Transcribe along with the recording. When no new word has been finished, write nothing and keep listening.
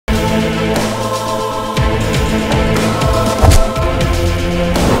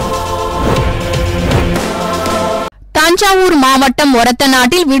மாவட்டம்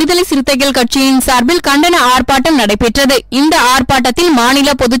ஒரத்தநாட்டில் விடுதலை சிறுத்தைகள் கட்சியின் சார்பில் கண்டன ஆர்ப்பாட்டம் நடைபெற்றது. இந்த ஆர்ப்பாட்டத்தில் மாநில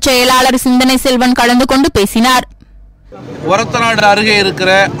பொதுச் செயலாளர் சிந்தனை செல்வன் கலந்து கொண்டு பேசினார். ஒரத்தநாடு அருகே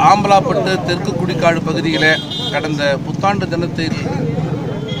இருக்கிற ஆம்பலாப்பட்டு தெற்கு குடிக்காடு பகுதியில் கடந்த புத்தாண்டு தினத்தில்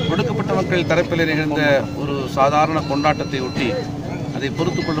ஒடுக்கப்பட்ட மக்கள் தரப்பில் நிகழ்ந்த ஒரு சாதாரண கொண்டாட்டத்தை ஒட்டி அதை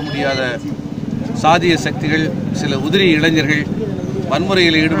பொறுத்து கொள்ள முடியாத சாதிய சக்திகள், சில உதிரி இளைஞர்கள்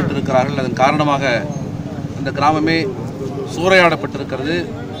வன்முறையில் ஈடுபட்டிருக்கிறார்கள். அதன் காரணமாக இந்த கிராமமே சூறையாடப்பட்டிருக்கிறது.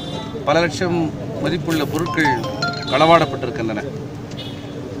 பல லட்சம் மதிப்புள்ள பொருட்கள் களவாடப்பட்டிருக்கின்றன.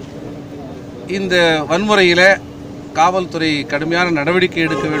 இந்த வன்முறையில் காவல்துறை கடுமையான நடவடிக்கை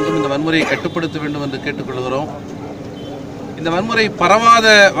எடுக்க வேண்டும், இந்த வன்முறையை கட்டுப்படுத்த வேண்டும் என்று கேட்டுக்கொள்கிறோம். இந்த வன்முறை பரவாத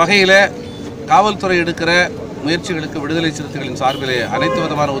வகையில் காவல்துறை எடுக்கிற முயற்சிகளுக்கு விடுதலை சிறுத்தைகளின் சார்பிலே அனைத்து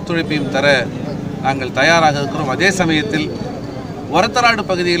விதமான ஒத்துழைப்பையும் தர நாங்கள் தயாராக இருக்கிறோம். அதே சமயத்தில் ஒரத்தநாடு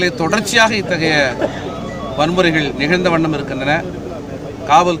பகுதியிலே தொடர்ச்சியாக இத்தகைய வன்முறைகள் நிகழ்ந்த வண்ணம் இருக்கின்றன.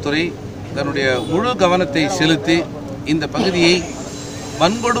 காவல்துறை தன்னுடைய முழு கவனத்தை செலுத்தி இந்த பகுதியை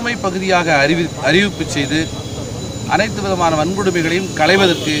வன்கொடுமை பகுதியாக அறிவிப்பு செய்து அனைத்து விதமான வன்கொடுமைகளையும்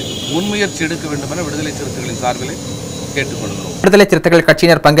களைவதற்கு முன்முயற்சி எடுக்க வேண்டும் என விடுதலை சிறுத்தைகளின் சார்பில் கேட்டுக்கொள்கிறோம். விடுதலை சிறுத்தைகள்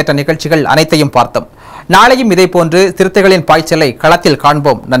கட்சியினர் பங்கேற்ற நிகழ்ச்சிகள் அனைத்தையும் பார்த்தோம். நாளையும் இதேபோன்று சிறுத்தைகளின் பாய்ச்சலை களத்தில்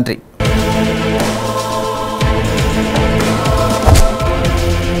காண்போம். நன்றி.